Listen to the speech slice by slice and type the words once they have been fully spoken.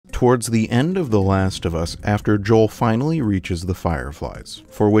towards the end of The Last of Us, after Joel finally reaches the Fireflies,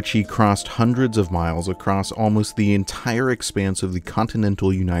 for which he crossed hundreds of miles across almost the entire expanse of the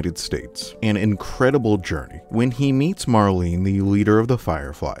continental United States. An incredible journey. When he meets Marlene, the leader of the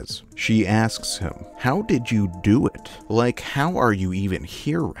Fireflies, she asks him, "How did you do it? Like, how are you even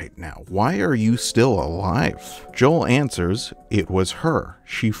here right now? Why are you still alive?" Joel answers, "It was her.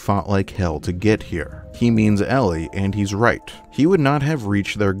 She fought like hell to get here." He means Ellie, and he's right. He would not have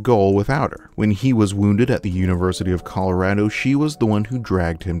reached their goal without her. When he was wounded at the University of Colorado, she was the one who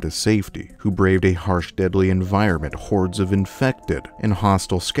dragged him to safety, who braved a harsh, deadly environment, hordes of infected, and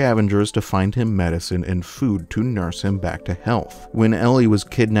hostile scavengers to find him medicine and food to nurse him back to health. When Ellie was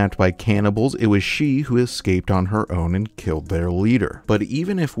kidnapped by cannibals, it was she who escaped on her own and killed their leader. But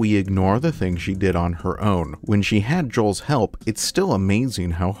even if we ignore the things she did on her own, when she had Joel's help, it's still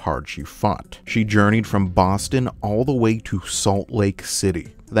amazing how hard she fought. She journeyed from Boston all the way to Salt Lake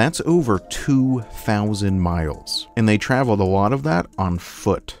City. That's over 2,000 miles, and they traveled a lot of that on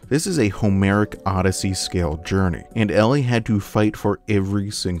foot. This is a Homeric Odyssey scale journey, and Ellie had to fight for every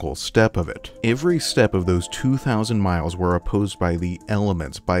single step of it. Every step of those 2,000 miles were opposed by the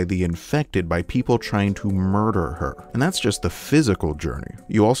elements, by the infected, by people trying to murder her. And that's just the physical journey.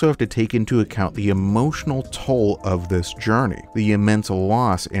 You also have to take into account the emotional toll of this journey, the immense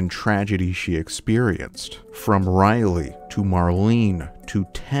loss and tragedy she experienced. From Riley to Marlene to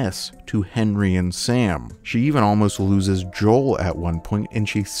Tess to Henry and Sam. She even almost loses Joel at one point, and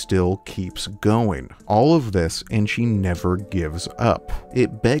she still keeps going. All of this, and she never gives up.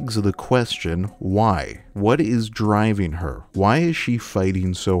 It begs the question, why? What is driving her? Why is she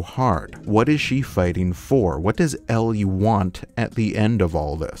fighting so hard? What is she fighting for? What does Ellie want at the end of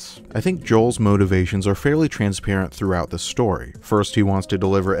all this? I think Joel's motivations are fairly transparent throughout the story. First, he wants to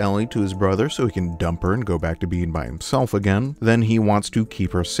deliver Ellie to his brother so he can dump her and go back to being by himself again. Then he wants to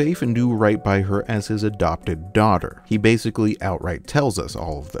keep her safe and do right by her as his adopted daughter. He basically outright tells us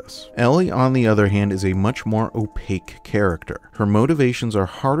all of this. Ellie, on the other hand, is a much more opaque character. Her motivations are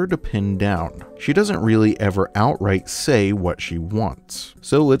harder to pin down. She doesn't really ever outright say what she wants.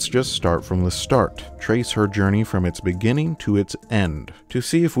 So let's just start from the start, trace her journey from its beginning to its end, to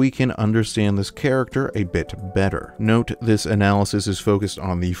see if we can understand this character a bit better. Note, this analysis is focused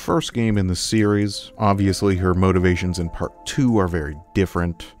on the first game in the series. Obviously, her motivations in part 2 are very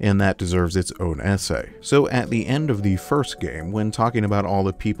different, and that deserves its own essay. So at the end of the first game, when talking about all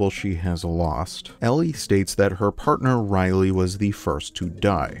the people she has lost, Ellie states that her partner Riley was the first to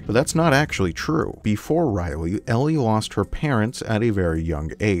die. But that's not actually true. Before Riley, Ellie lost her parents at a very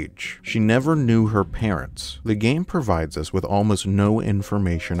young age. She never knew her parents. The game provides us with almost no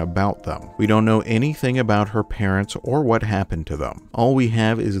information about them. We don't know anything about her parents or what happened to them. All we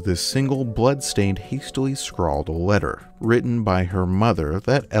have is this single blood-stained, hastily scrawled letter, written by her mother,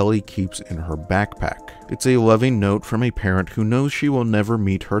 that Ellie keeps in her backpack. It's a loving note from a parent who knows she will never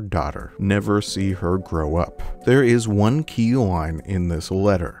meet her daughter, never see her grow up. There is one key line in this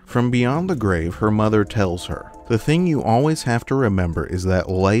letter. From beyond the grave, her mother tells her, "The thing you always have to remember is that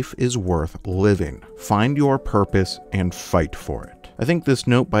life is worth living. Find your purpose and fight for it." I think this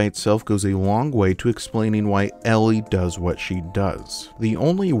note by itself goes a long way to explaining why Ellie does what she does. The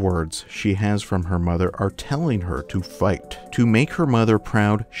only words she has from her mother are telling her to fight. To make her mother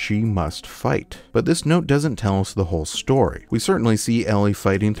proud, she must fight. But this note doesn't tell us the whole story. We certainly see Ellie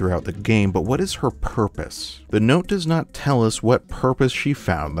fighting throughout the game, but what is her purpose? The note does not tell us what purpose she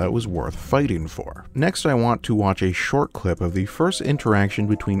found that was worth fighting for. Next, I want to watch a short clip of the first interaction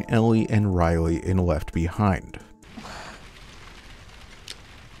between Ellie and Riley in Left Behind.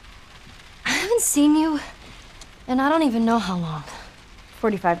 I haven't seen you, and I don't even know how long.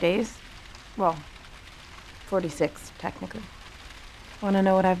 45 days. Well, 46, technically. Want to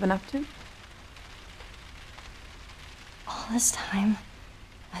know what I've been up to? All this time,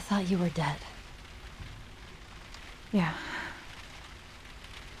 I thought you were dead. Yeah.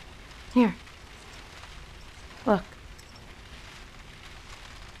 Here. Look.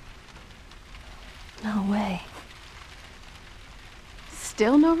 No way.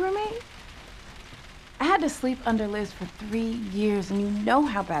 Still no roommate? I had to sleep under Liz for 3 years, and you know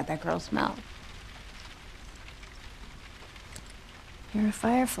how bad that girl smelled. You're a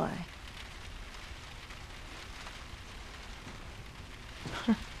firefly.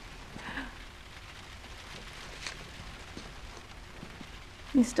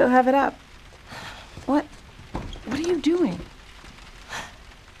 You still have it up. What are you doing?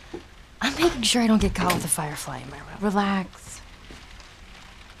 I'm making sure I don't get caught with a firefly in my room. Relax.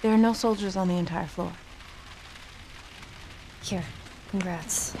 There are no soldiers on the entire floor. Here,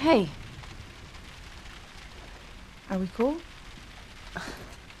 congrats. Hey. Are we cool?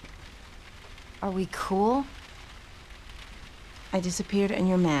 Are we cool? I disappeared and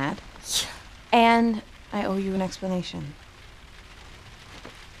you're mad. And I owe you an explanation.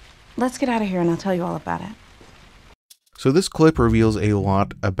 Let's get out of here and I'll tell you all about it. So this clip reveals a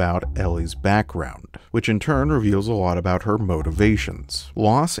lot about Ellie's background, which in turn reveals a lot about her motivations.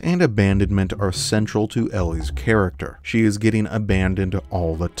 Loss and abandonment are central to Ellie's character. She is getting abandoned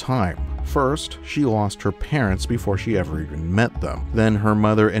all the time. First, she lost her parents before she ever even met them. Then her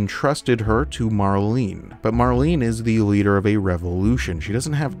mother entrusted her to Marlene. But Marlene is the leader of a revolution. She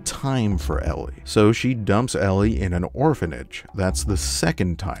doesn't have time for Ellie. So she dumps Ellie in an orphanage. That's the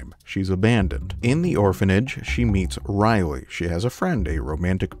second time she's abandoned. In the orphanage, she meets Riley. She has a friend, a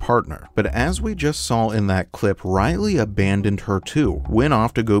romantic partner. But as we just saw in that clip, Riley abandoned her too, went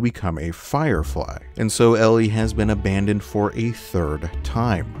off to go become a firefly. And so Ellie has been abandoned for a third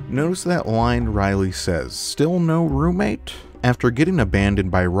time. Notice that line Riley says, "Still no roommate?" After getting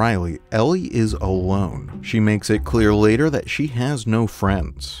abandoned by Riley, Ellie is alone. She makes it clear later that she has no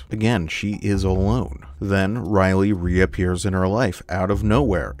friends. Again, she is alone. Then Riley reappears in her life out of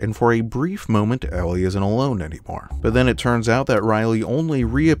nowhere, and for a brief moment Ellie isn't alone anymore. But then it turns out that Riley only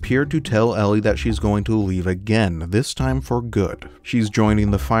reappeared to tell Ellie that she's going to leave again, this time for good. She's joining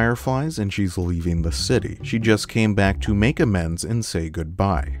the Fireflies and she's leaving the city. She just came back to make amends and say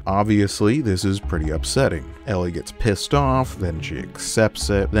goodbye. Obviously, this is pretty upsetting. Ellie gets pissed off, then she accepts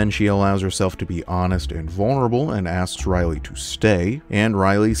it, then she allows herself to be honest and vulnerable and asks Riley to stay, and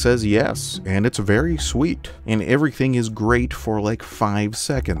Riley says yes, and it's very sweet, and everything is great for like 5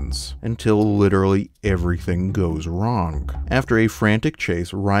 seconds, until literally everything goes wrong. After a frantic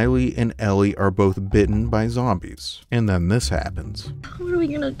chase, Riley and Ellie are both bitten by zombies, and then this happens. What are we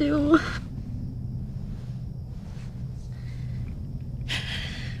gonna do?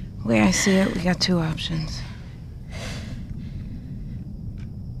 The way I see it, we got two options.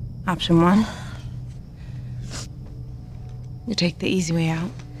 Option one, you take the easy way out.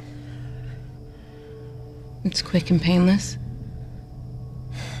 It's quick and painless.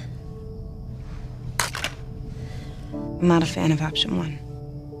 I'm not a fan of option one.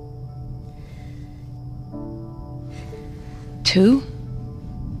 Two,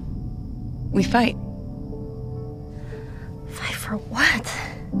 we fight. Fight for what?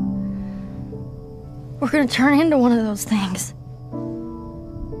 We're gonna turn into one of those things.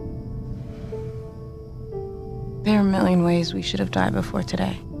 There are a million ways we should have died before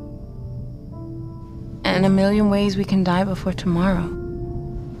today. And a million ways we can die before tomorrow.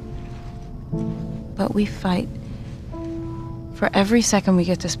 But we fight for every second we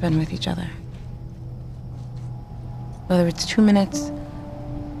get to spend with each other. Whether it's 2 minutes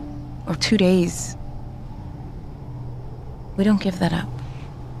or 2 days, we don't give that up.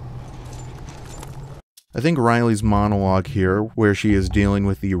 I think Riley's monologue here, where she is dealing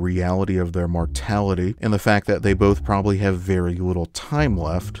with the reality of their mortality and the fact that they both probably have very little time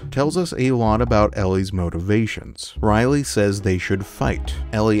left, tells us a lot about Ellie's motivations. Riley says they should fight.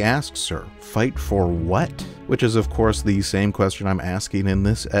 Ellie asks her, fight for what? Which is of course the same question I'm asking in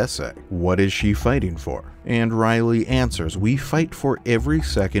this essay. What is she fighting for? And Riley answers, we fight for every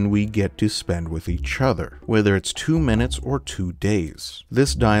second we get to spend with each other, whether it's 2 minutes or 2 days.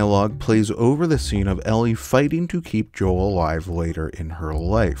 This dialogue plays over the scene of Ellie fighting to keep Joel alive later in her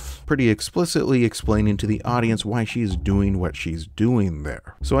life, pretty explicitly explaining to the audience why she's doing what she's doing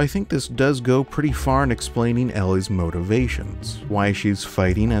there. So I think this does go pretty far in explaining Ellie's motivations, why she's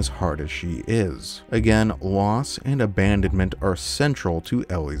fighting as hard as she is. Again, loss and abandonment are central to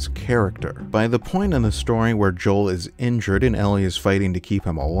Ellie's character. By the point in the story where Joel is injured and Ellie is fighting to keep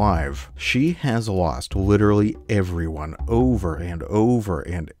him alive, she has lost literally everyone over and over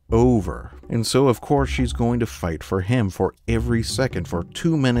and over. And so of course she's going to fight for him for every second for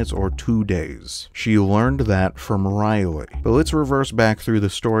 2 minutes or 2 days. She learned that from Riley. But let's reverse back through the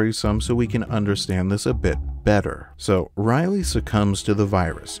story some so we can understand this a bit better. So Riley succumbs to the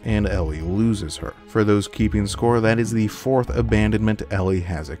virus and Ellie loses her. For those keeping score, that is the 4th abandonment Ellie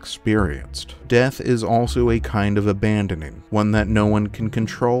has experienced. Death is also a kind of abandoning, one that no one can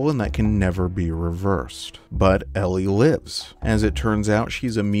control and that can never be reversed. But Ellie lives. As it turns out,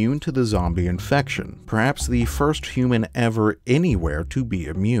 she's immune to the zombie infection, perhaps the first human ever anywhere to be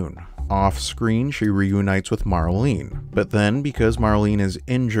immune. Off-screen, she reunites with Marlene, but then because Marlene is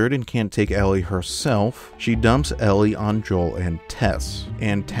injured and can't take Ellie herself, she dumps Ellie on Joel and Tess,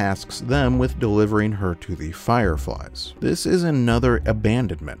 and tasks them with delivering her to the Fireflies. This is another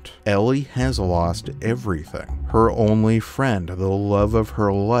abandonment. Ellie has lost everything. Her only friend, the love of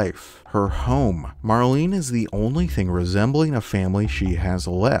her life, her home. Marlene is the only thing resembling a family she has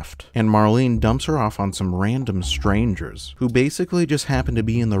left, and Marlene dumps her off on some random strangers who basically just happen to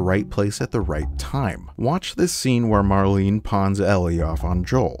be in the right place at the right time. Watch this scene where Marlene pawns Ellie off on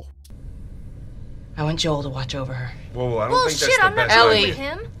Joel. I want Joel to watch over her. Whoa, I don't think that's the I'm not best going idea. with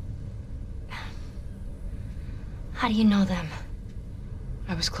him. How do you know them?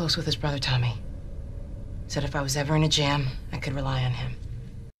 I was close with his brother Tommy. Said if I was ever in a jam, I could rely on him.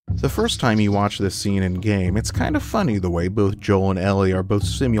 The first time you watch this scene in game, it's kind of funny the way both Joel and Ellie are both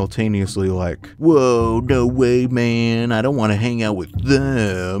simultaneously like, whoa, no way, man, I don't want to hang out with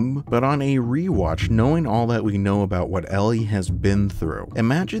them. But on a rewatch, knowing all that we know about what Ellie has been through,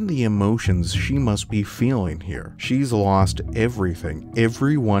 imagine the emotions she must be feeling here. She's lost everything.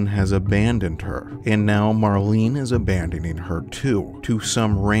 Everyone has abandoned her. And now Marlene is abandoning her too, to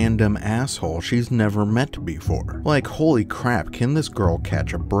some random asshole she's never met before. Like, holy crap, can this girl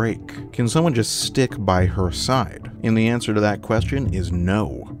catch a break? Can someone just stick by her side? And the answer to that question is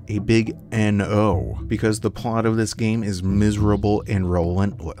no. A big N-O, because the plot of this game is miserable and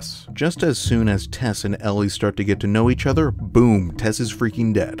relentless. Just as soon as Tess and Ellie start to get to know each other, boom, Tess is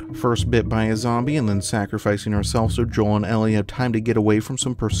freaking dead. First bit by a zombie and then sacrificing herself so Joel and Ellie have time to get away from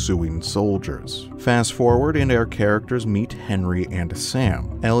some pursuing soldiers. Fast forward and our characters meet Henry and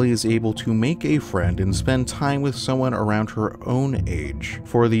Sam. Ellie is able to make a friend and spend time with someone around her own age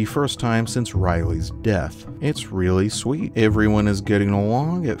for the first time since Riley's death. It's really sweet. Everyone is getting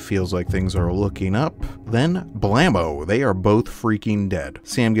along, it feels like things are looking up. Then, blammo, they are both freaking dead.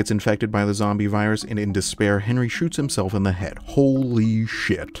 Sam gets infected by the zombie virus and in despair, Henry shoots himself in the head. Holy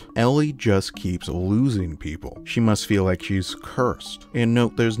shit. Ellie just keeps losing people. She must feel like she's cursed. And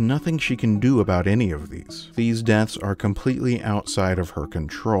note, there's nothing she can do about any of these. These deaths are completely outside of her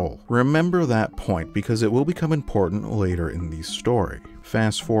control. Remember that point because it will become important later in the story.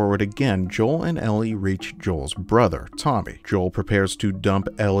 Fast forward again, Joel and Ellie reach Joel's brother, Tommy. Joel prepares to dump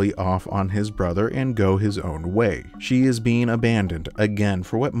Ellie off on his brother and go his own way. She is being abandoned again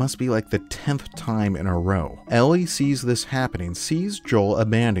for what must be like the 10th time in a row. Ellie sees this happening, sees Joel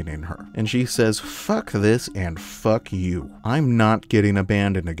abandoning her, and she says, fuck this and fuck you. I'm not getting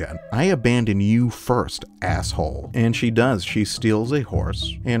abandoned again. I abandon you first, asshole. And she does. She steals a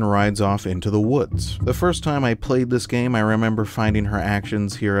horse and rides off into the woods. The first time I played this game, I remember finding her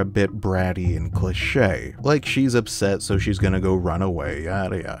actions here a bit bratty and cliche. Like she's upset so she's gonna go run away,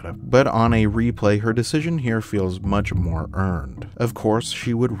 yada yada. But on a replay, her decision here feels much more earned. Of course,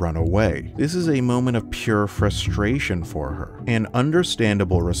 she would run away. This is a moment of pure frustration for her. An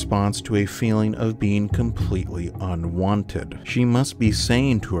understandable response to a feeling of being completely unwanted. She must be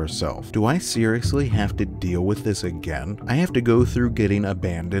saying to herself, do I seriously have to deal with this again? I have to go through getting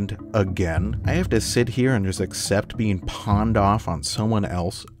abandoned again? I have to sit here and just accept being pawned off on someone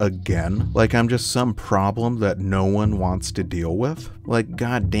else again? Like I'm just some problem that no one wants to deal with? Like,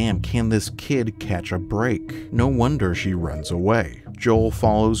 goddamn, can this kid catch a break? No wonder she runs away. Joel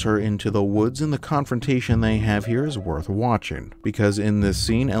follows her into the woods and the confrontation they have here is worth watching, because in this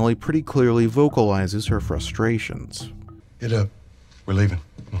scene, Ellie pretty clearly vocalizes her frustrations. Get up. We're leaving.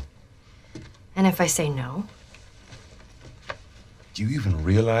 And if I say no? Do you even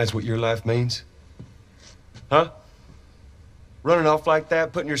realize what your life means? Huh? Running off like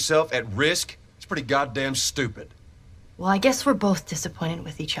that, putting yourself at risk, it's pretty goddamn stupid. Well, I guess we're both disappointed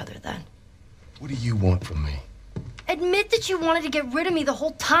with each other then. What do you want from me? Admit that you wanted to get rid of me the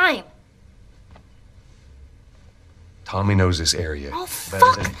whole time. Tommy knows this area Oh, better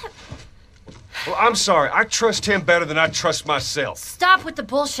fuck than... that. Well, I'm sorry. I trust him better than I trust myself. Stop with the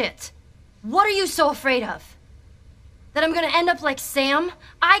bullshit. What are you so afraid of? That I'm gonna end up like Sam?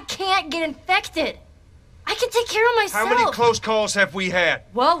 I can't get infected. I can take care of myself. How many close calls have we had?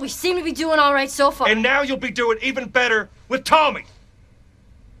 Well, we seem to be doing all right so far. And now you'll be doing even better with Tommy.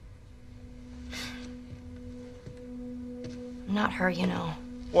 I'm not her, you know.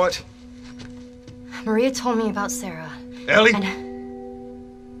 What? Maria told me about Sarah. Ellie? And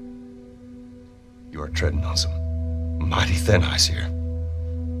You are treading on some mighty thin ice here.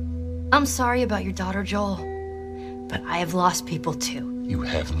 I'm sorry about your daughter, Joel. But I have lost people too. You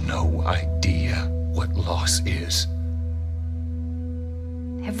have no idea what loss is.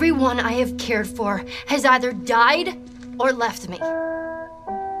 Everyone I have cared for has either died or left me.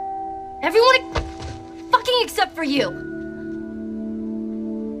 Everyone fucking except for you.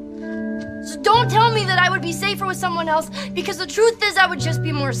 So don't tell me that I would be safer with someone else, because the truth is I would just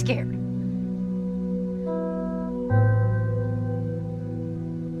be more scared.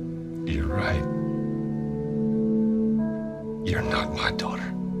 You're right. You're not my daughter.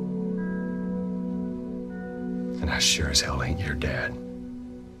 And I sure as hell ain't your dad.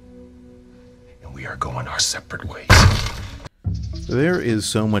 we are going our separate ways. There is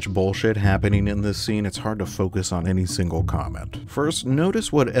so much bullshit happening in this scene, it's hard to focus on any single comment. First,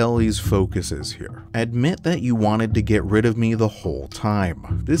 notice what Ellie's focus is here. Admit that you wanted to get rid of me the whole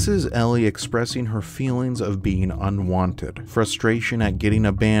time. This is Ellie expressing her feelings of being unwanted, frustration at getting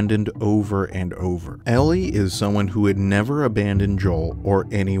abandoned over and over. Ellie is someone who would never abandon Joel or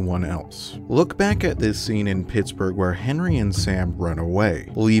anyone else. Look back at this scene in Pittsburgh where Henry and Sam run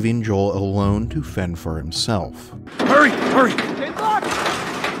away, leaving Joel alone to fend for himself. Hurry! Hurry!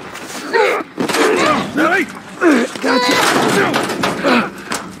 Ellie! Gotcha!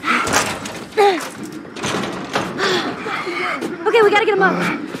 Okay, we gotta get him up.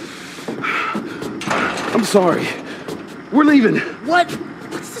 I'm sorry. We're leaving. What?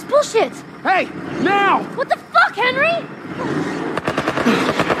 What's this bullshit? Hey, now! What the fuck, Henry?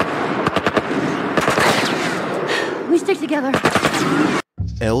 We stick together.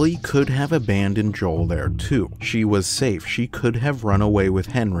 Ellie could have abandoned Joel there too. She was safe, she could have run away with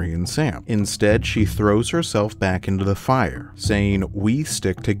Henry and Sam. Instead, she throws herself back into the fire, saying, "We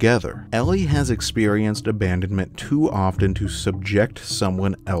stick together." Ellie has experienced abandonment too often to subject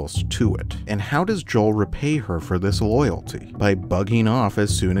someone else to it. And how does Joel repay her for this loyalty? By bugging off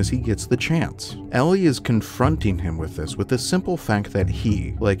as soon as he gets the chance. Ellie is confronting him with this, with the simple fact that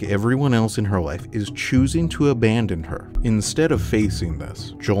he, like everyone else in her life, is choosing to abandon her. Instead of facing this,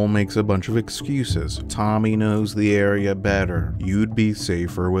 Joel makes a bunch of excuses. Tommy knows the area better. You'd be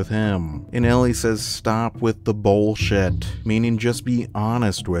safer with him. And Ellie says, stop with the bullshit, meaning just be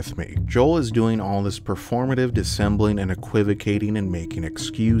honest with me. Joel is doing all this performative dissembling and equivocating and making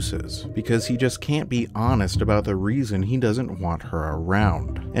excuses because he just can't be honest about the reason he doesn't want her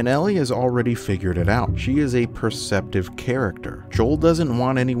around. And Ellie has already figured it out. She is a perceptive character. Joel doesn't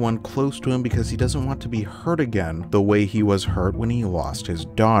want anyone close to him because he doesn't want to be hurt again the way he was hurt when he lost his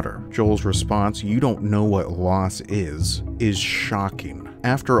daughter. Joel's response, "You don't know what loss is shocking.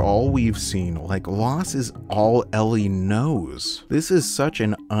 After all we've seen, like, loss is all Ellie knows. This is such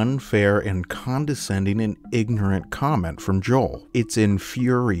an unfair and condescending and ignorant comment from Joel. It's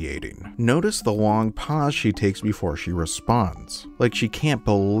infuriating. Notice the long pause she takes before she responds. Like she can't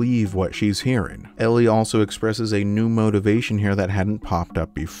believe what she's hearing. Ellie also expresses a new motivation here that hadn't popped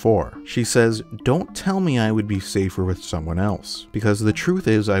up before. She says, "Don't tell me I would be safer with someone else, because the truth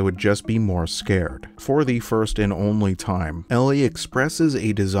is I would just be more scared." For the first and only time, Ellie expresses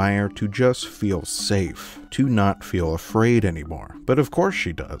a desire to just feel safe, to not feel afraid anymore. But of course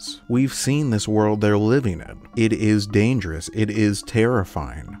she does. We've seen this world they're living in. It is dangerous. It is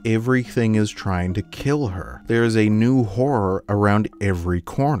terrifying. Everything is trying to kill her. There is a new horror around every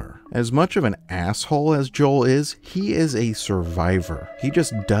corner. As much of an asshole as Joel is, he is a survivor. He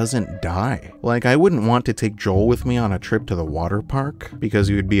just doesn't die. Like, I wouldn't want to take Joel with me on a trip to the water park, because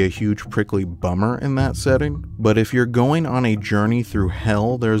he would be a huge prickly bummer in that setting. But if you're going on a journey through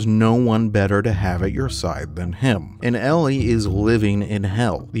hell, there's no one better to have at your side than him. And Ellie is living in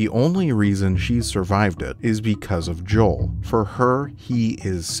hell. The only reason she's survived it is because of Joel. For her, he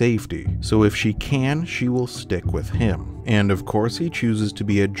is safety. So if she can, she will stick with him. And of course he chooses to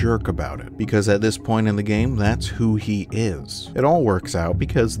be a jerk about it, because at this point in the game, that's who he is. It all works out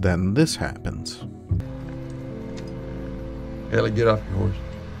because then this happens. Ellie, get off your horse.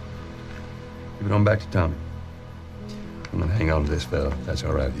 Give it on back to Tommy. I'm gonna hang on to this fella, if that's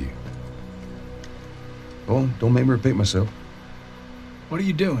all right with you. Oh, don't make me repeat myself. What are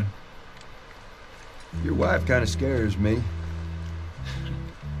you doing? Your wife kind of scares me.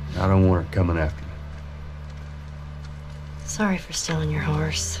 I don't want her coming after me. Sorry for stealing your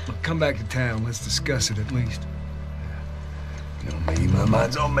horse. Look, come back to town. Let's discuss it at least. You know me, my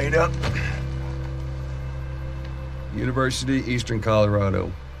mind's all made up. University, Eastern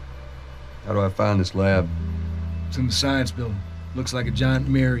Colorado. How do I find this lab? It's in the science building. Looks like a giant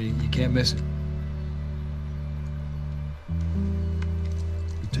mirror. You can't miss it.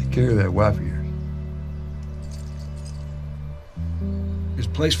 You take care of that wife of yours. There's a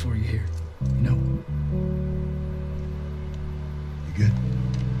place for you here, you know. You good?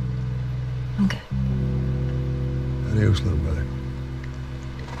 I'm good. Adios, little brother.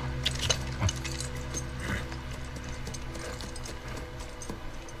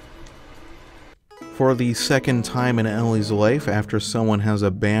 For the second time in Ellie's life after someone has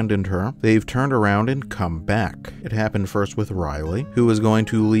abandoned her, they've turned around and come back. It happened first with Riley, who was going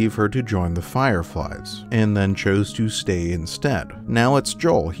to leave her to join the Fireflies, and then chose to stay instead. Now it's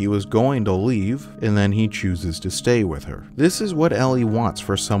Joel. He was going to leave, and then he chooses to stay with her. This is what Ellie wants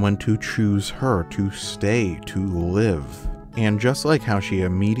for someone to choose her, to stay, to live. And just like how she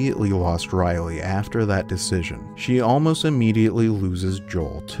immediately lost Riley after that decision, she almost immediately loses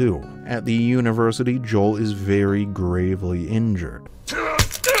Joel too. At the university, Joel is very gravely injured.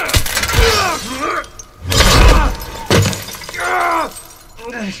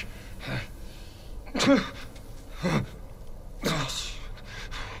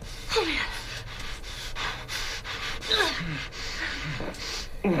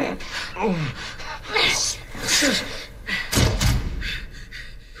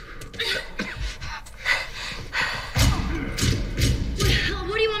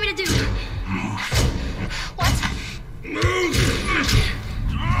 What do you want me to do? What?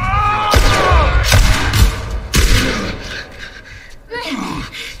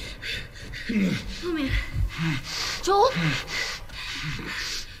 Oh man. Joel?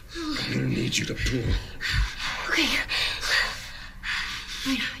 I'm gonna need you to pull. Okay.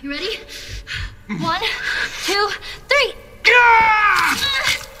 Wait, you ready? 1, 2, 3.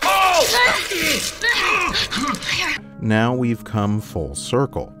 Now we've come full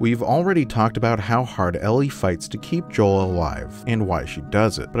circle. We've already talked about how hard Ellie fights to keep Joel alive, and why she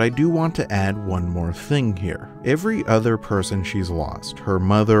does it, but I do want to add one more thing here. Every other person she's lost, her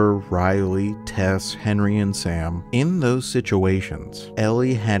mother, Riley, Tess, Henry, and Sam, in those situations,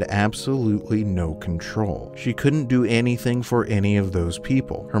 Ellie had absolutely no control. She couldn't do anything for any of those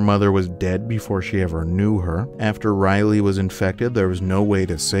people. Her mother was dead before she ever knew her. After Riley was infected, there was no way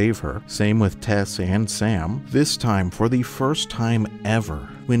to save her. Same with Tess and Sam. This time, for the first time ever,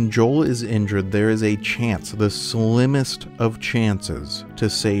 when Joel is injured, there is a chance, the slimmest of chances, to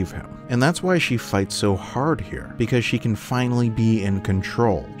save him. And that's why she fights so hard here, because she can finally be in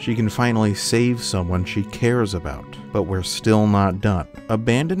control. She can finally save someone she cares about. But we're still not done.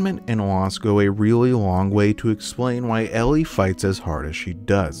 Abandonment and loss go a really long way to explain why Ellie fights as hard as she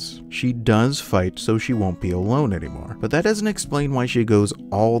does. She does fight so she won't be alone anymore, but that doesn't explain why she goes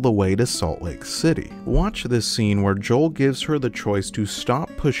all the way to Salt Lake City. Watch this scene where Joel gives her the choice to stop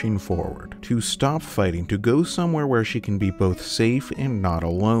pushing forward, to stop fighting, to go somewhere where she can be both safe and not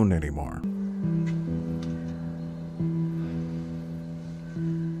alone anymore.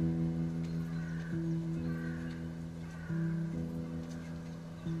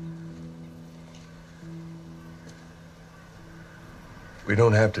 We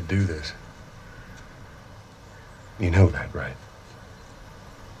don't have to do this. You know that, right?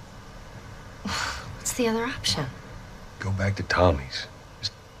 What's the other option? Go back to Tommy's.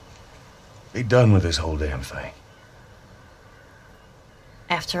 Just be done with this whole damn thing.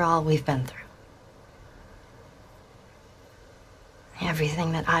 After all we've been through.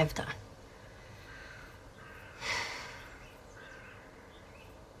 Everything that I've done.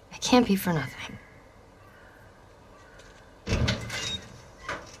 It can't be for nothing.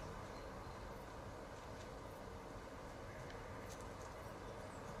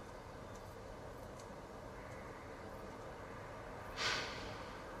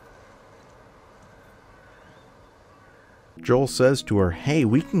 Joel says to her, hey,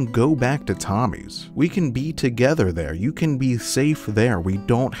 we can go back to Tommy's. We can be together there. You can be safe there. We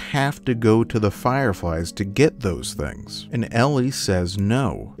don't have to go to the Fireflies to get those things. And Ellie says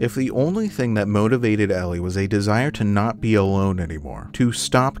no. If the only thing that motivated Ellie was a desire to not be alone anymore, to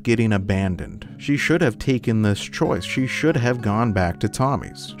stop getting abandoned, she should have taken this choice. She should have gone back to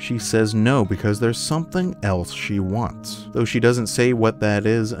Tommy's. She says no because there's something else she wants, though she doesn't say what that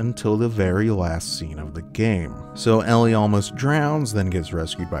is until the very last scene of the game. So Ellie almost drowns, then gets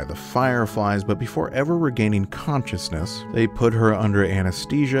rescued by the Fireflies, but before ever regaining consciousness, they put her under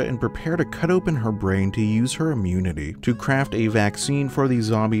anesthesia and prepare to cut open her brain to use her immunity to craft a vaccine for the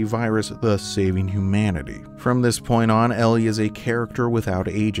zombie virus, thus saving humanity. From this point on, Ellie is a character without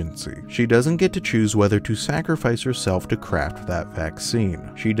agency. She doesn't get to choose whether to sacrifice herself to craft that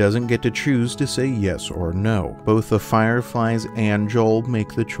vaccine. She doesn't get to choose to say yes or no. Both the Fireflies and Joel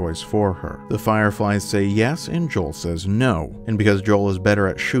make the choice for her. The Fireflies say yes and Joel says no. And because Joel is better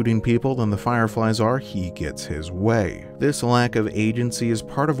at shooting people than the Fireflies are, he gets his way. This lack of agency is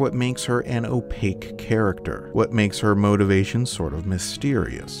part of what makes her an opaque character, what makes her motivation sort of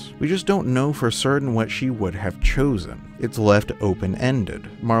mysterious. We just don't know for certain what she would have chosen. It's left open-ended.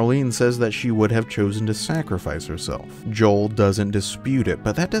 Marlene says that she would have chosen to sacrifice herself. Joel doesn't dispute it,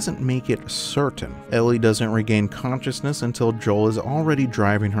 but that doesn't make it certain. Ellie doesn't regain consciousness until Joel is already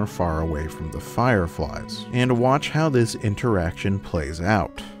driving her far away from the Fireflies. And watch how this interaction plays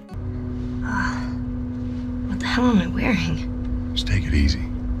out. What the hell am I wearing? Just take it easy.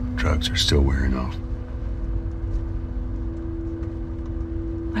 Drugs are still wearing off.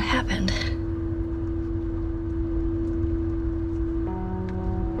 What happened?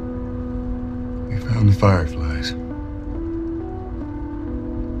 We found the Fireflies.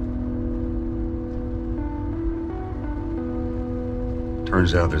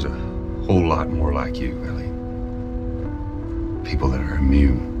 Turns out there's a whole lot more like you, Ellie. People that are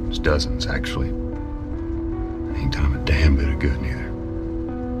immune. There's dozens, actually. Ain't done 'em a damn bit of good, neither.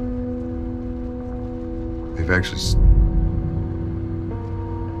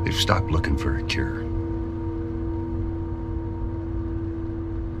 They've stopped looking for a cure.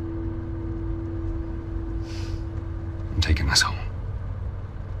 I'm taking us home.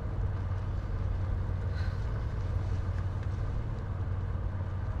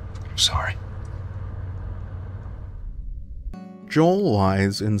 I'm sorry. Joel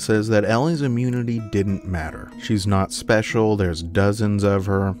lies and says that Ellie's immunity didn't matter. She's not special, there's dozens of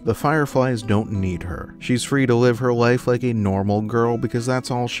her. The Fireflies don't need her. She's free to live her life like a normal girl because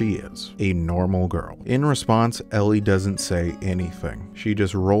that's all she is. A normal girl. In response, Ellie doesn't say anything. She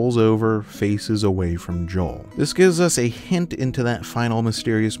just rolls over, faces away from Joel. This gives us a hint into that final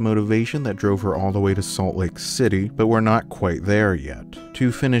mysterious motivation that drove her all the way to Salt Lake City, but we're not quite there yet. To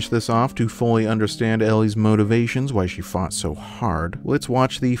finish this off, to fully understand Ellie's motivations, why she fought so hard, let's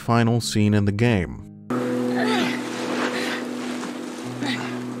watch the final scene in the game. All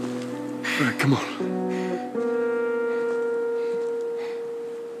right, come on.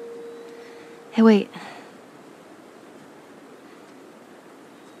 Hey, wait.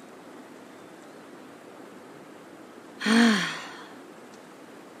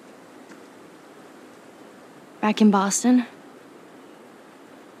 Back in Boston,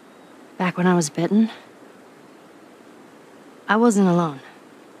 back when I was bitten, I wasn't alone.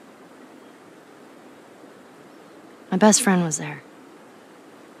 My best friend was there,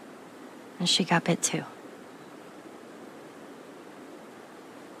 and she got bit too.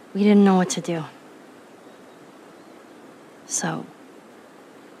 We didn't know what to do. So,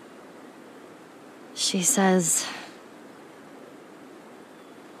 she says,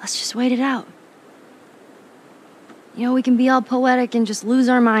 let's just wait it out. You know, we can be all poetic and just lose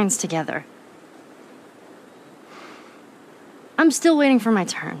our minds together. I'm still waiting for my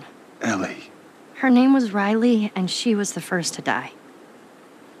turn. Ellie. Her name was Riley, and she was the first to die.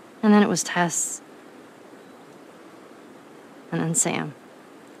 And then it was Tess. And then Sam.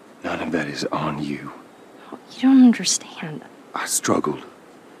 None of that is on you. You don't understand. I struggled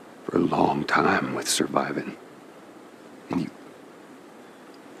for a long time with surviving. And you...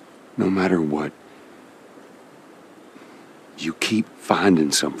 No matter what, you keep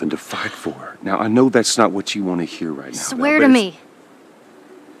finding something to fight for. Now, I know that's not what you want to hear right now. Swear to me.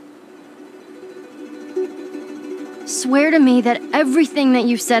 Swear to me that everything that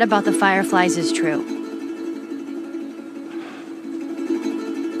you've said about the Fireflies is true.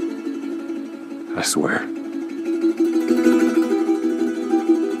 I swear.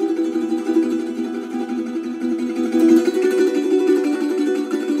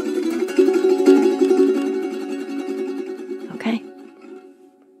 Okay.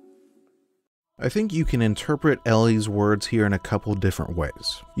 I think you can interpret Ellie's words here in a couple different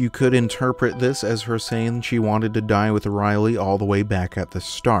ways. You could interpret this as her saying she wanted to die with Riley all the way back at the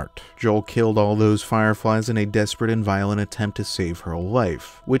start. Joel killed all those Fireflies in a desperate and violent attempt to save her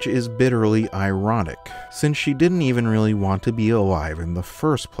life, which is bitterly ironic, since she didn't even really want to be alive in the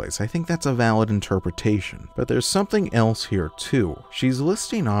first place. I think that's a valid interpretation. But there's something else here too. She's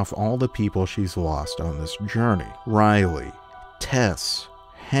listing off all the people she's lost on this journey. Riley, Tess,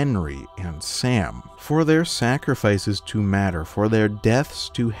 Henry, and Sam. For their sacrifices to matter, for their deaths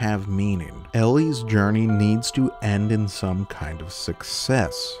to have meaning, Ellie's journey needs to end in some kind of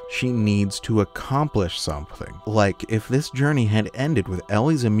success. She needs to accomplish something. Like, if this journey had ended with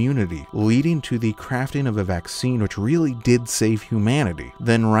Ellie's immunity leading to the crafting of a vaccine which really did save humanity,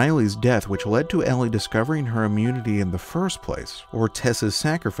 then Riley's death, which led to Ellie discovering her immunity in the first place, or Tess's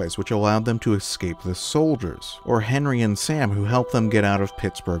sacrifice, which allowed them to escape the soldiers, or Henry and Sam, who helped them get out of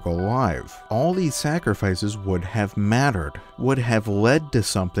Pittsburgh alive. All these sacrifices would have mattered, would have led to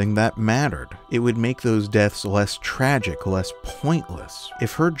something that mattered. It would make those deaths less tragic, less pointless.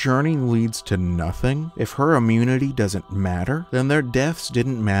 If her journey leads to nothing, if her immunity doesn't matter, then their deaths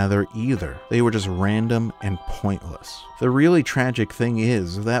didn't matter either. They were just random and pointless. The really tragic thing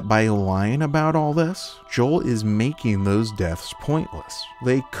is that by lying about all this, Joel is making those deaths pointless.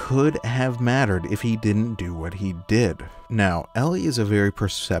 They could have mattered if he didn't do what he did. Now, Ellie is a very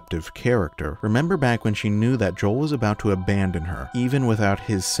perceptive character. Remember back when she knew that Joel was about to abandon her, even without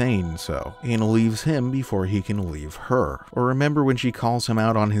his saying so, and leaves him before he can leave her. Or remember when she calls him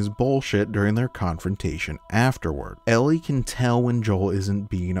out on his bullshit during their confrontation afterward. Ellie can tell when Joel isn't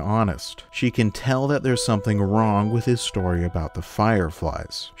being honest. She can tell that there's something wrong with his story about the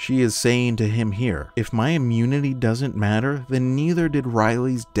Fireflies. She is saying to him here, if my immunity doesn't matter, then neither did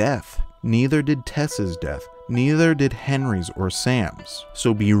Riley's death. Neither did Tess's death. Neither did Henry's or Sam's.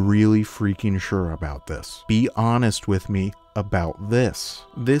 So be really freaking sure about this. Be honest with me about this.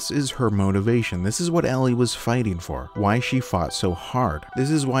 This is her motivation. This is what Ellie was fighting for. Why she fought so hard. This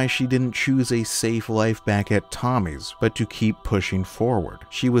is why she didn't choose a safe life back at Tommy's, but to keep pushing forward.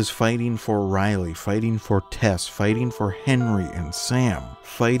 She was fighting for Riley, fighting for Tess, fighting for Henry and Sam,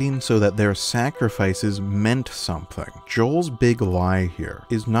 fighting so that their sacrifices meant something. Joel's big lie here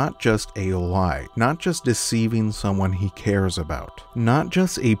is not just a lie, not just deceiving someone he cares about, not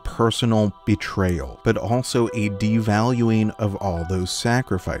just a personal betrayal, but also a devaluing of all those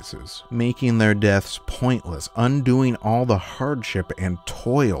sacrifices, making their deaths pointless, undoing all the hardship and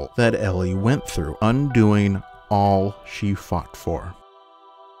toil that Ellie went through, undoing all she fought for.